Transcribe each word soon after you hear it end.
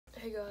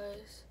Hey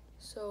guys,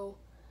 so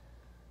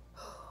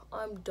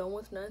I'm done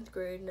with 9th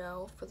grade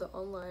now for the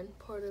online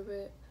part of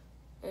it,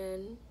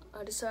 and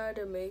I decided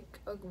to make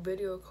a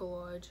video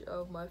collage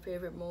of my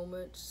favorite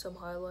moments, some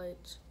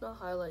highlights, not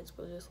highlights,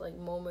 but just like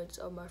moments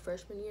of my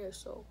freshman year.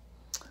 So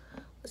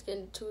let's get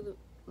into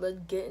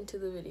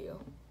the video.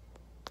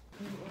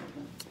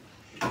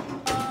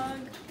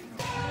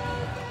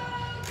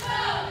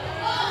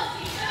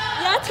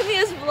 Yeah,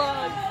 Tamia's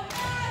vlog.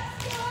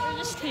 We're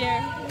just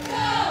here.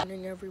 Good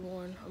morning,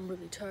 everyone. I'm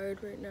really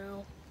tired right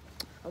now.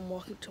 I'm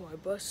walking to my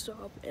bus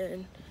stop,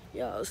 and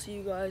yeah, I'll see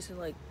you guys in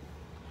like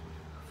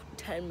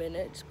 10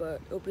 minutes,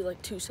 but it'll be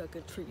like 2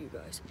 seconds for you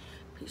guys.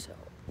 Peace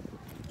out.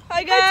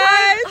 Hi guys!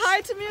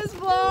 Hi Tamia's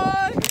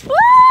vlog! Woo!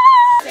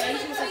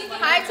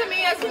 Hi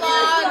Tamia's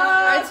vlog!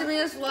 Hi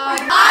Tamia's vlog!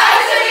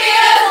 Hi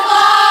Tamia's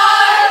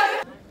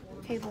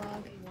vlog! Hey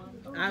vlog.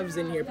 I was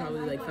in here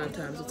probably like 5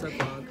 times. What's up,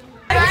 vlog?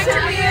 Hi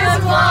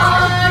Tamia's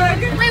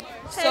vlog!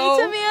 Hey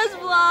Tamia's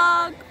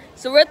vlog!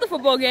 So we're at the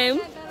football game.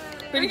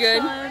 Pretty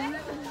good.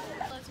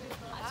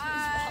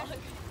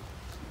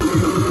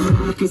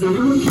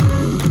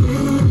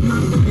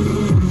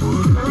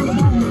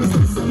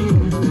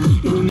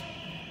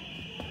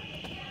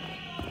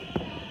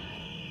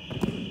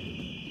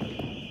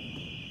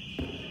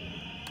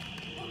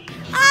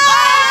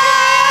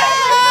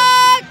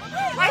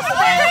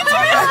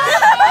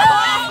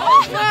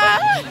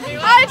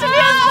 Hi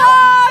Tamia's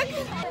vlog!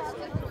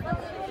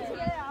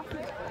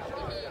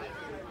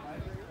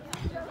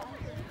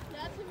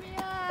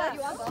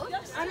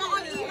 I'm not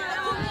on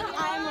email.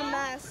 I'm a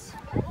mess.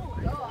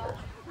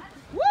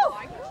 Woo!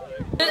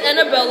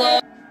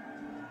 Annabella.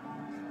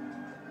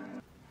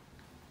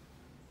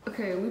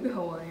 Okay, we be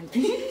Hawaiian.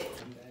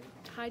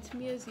 Hi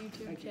Tamia's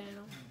YouTube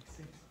channel.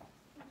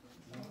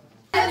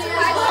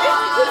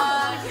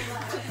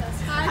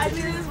 Hi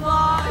Tamia's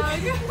vlog!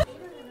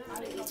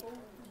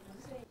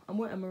 I'm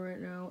with Emma right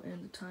now,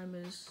 and the time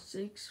is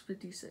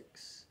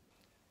 6:56.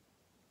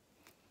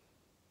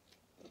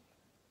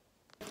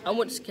 I'm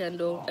with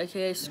Scandal,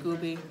 aka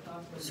Scooby.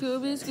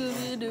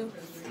 Scooby-Doo.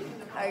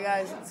 Hi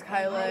guys, it's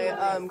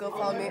Kylie. Go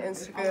follow me on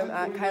Instagram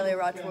at Kylie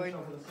Rochford.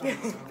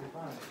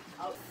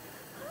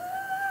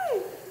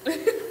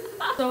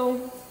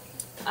 So,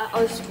 at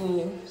our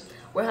school,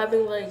 we're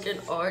having like an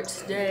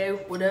arts day,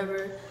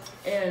 whatever,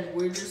 and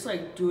we're just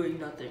like doing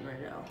nothing right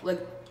now.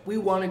 Like, we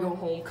want to go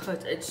home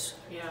because it's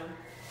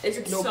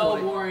no so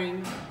point.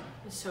 boring.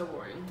 It's so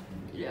boring.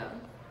 Yeah.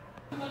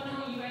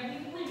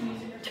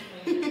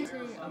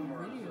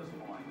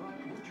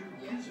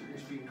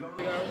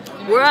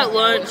 We're at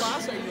lunch,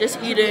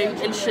 just eating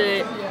and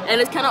shit, and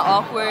it's kind of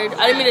awkward.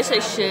 I didn't mean to say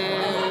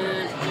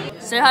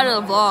shit. Say hi to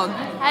the vlog.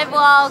 Hi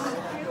vlog!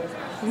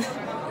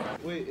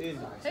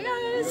 Hey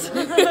guys!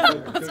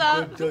 What's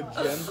up?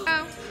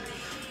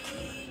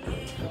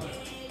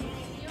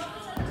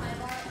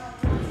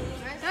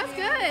 That's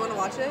good! Wanna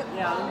watch it?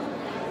 Yeah.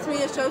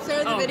 Tamia, show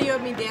Sarah the video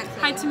of me dancing.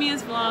 Hi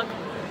Tamia's vlog.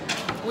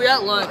 We're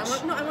at lunch.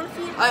 I wanna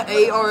see if I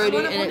ate already,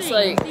 and it's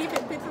like see if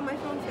it fits on my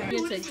phone,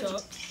 Sarah.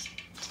 TikTok.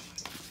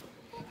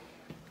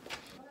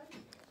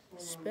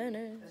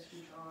 Spanish.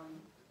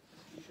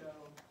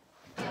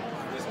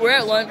 We're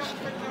at lunch.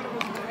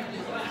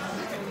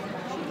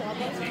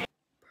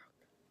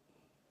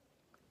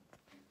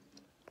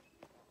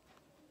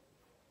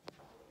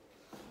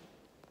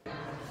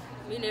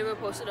 Me neighbor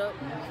posted up.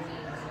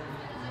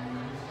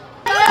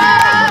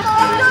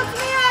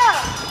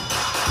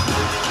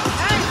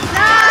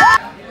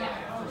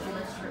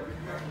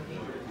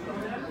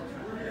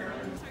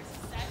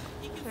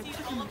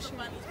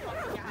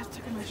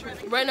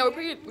 Right now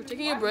we're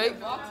taking a break.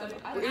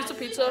 We're eating some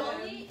pizza.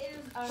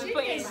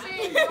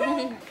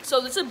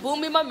 So this is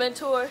Boomy, my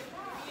mentor.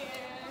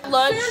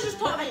 Lunch.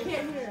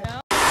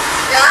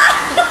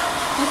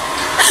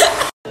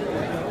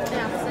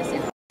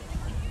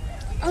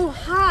 Oh,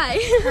 hi.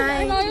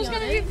 Hi. I thought I was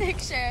gonna do a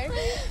picture.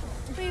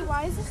 Wait,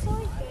 why is this so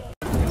like big?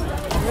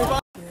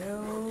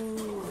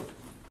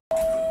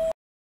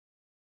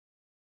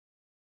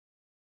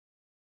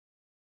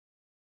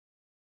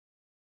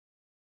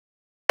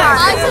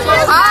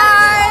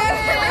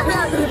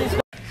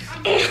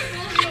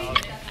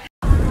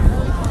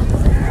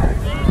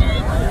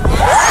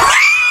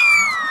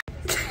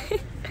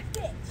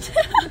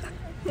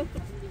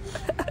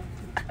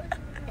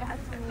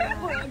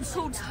 I'm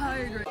so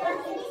tired right now.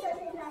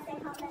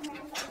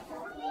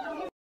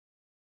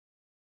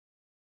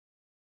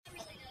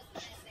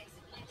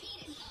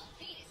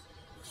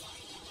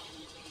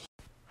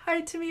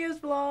 Hi Tamia's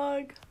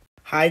vlog!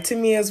 Hi,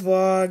 Tamia's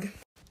vlog.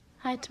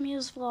 Hi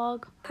Tamia's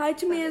vlog. Hi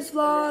Tamia's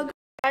vlog!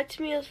 Hi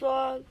Tamia's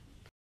vlog.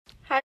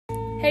 Hi.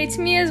 Hey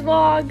Tamia's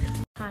vlog.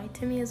 Hi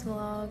Tamia's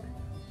vlog.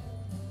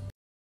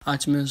 Hi,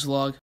 Tamia's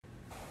vlog.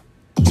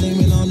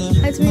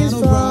 Hi Tamia's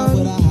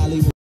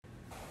vlog.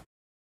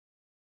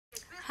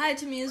 Hi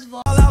Tamia's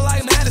vlog! All out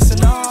like Madison,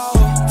 oh.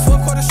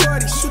 4-quarter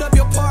shorty, shoot up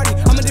your party.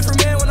 I'm a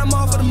different man when I'm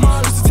off of the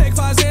mall. Used to take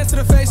 5 Xans to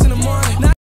the face in the morning.